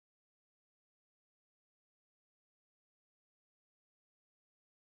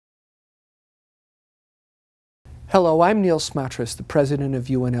Hello, I'm Neal Smastresk, the President of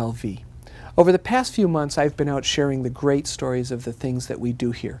UNLV. Over the past few months, I've been out sharing the great stories of the things that we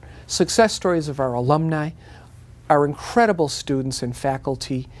do here. Success stories of our alumni, our incredible students and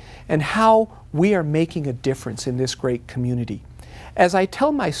faculty, and how we are making a difference in this great community. As I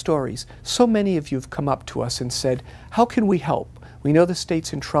tell my stories, so many of you have come up to us and said, how can we help? We know the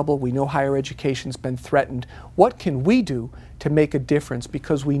state's in trouble, we know higher education's been threatened. What can we do to make a difference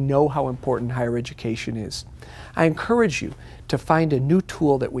because we know how important higher education is? I encourage you to find a new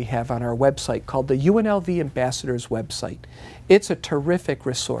tool that we have on our website called the UNLV Ambassador's website. It's a terrific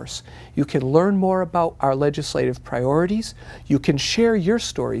resource. You can learn more about our legislative priorities, you can share your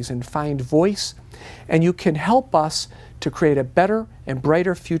stories and find voice, and you can help us to create a better and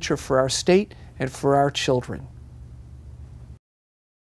brighter future for our state and for our children.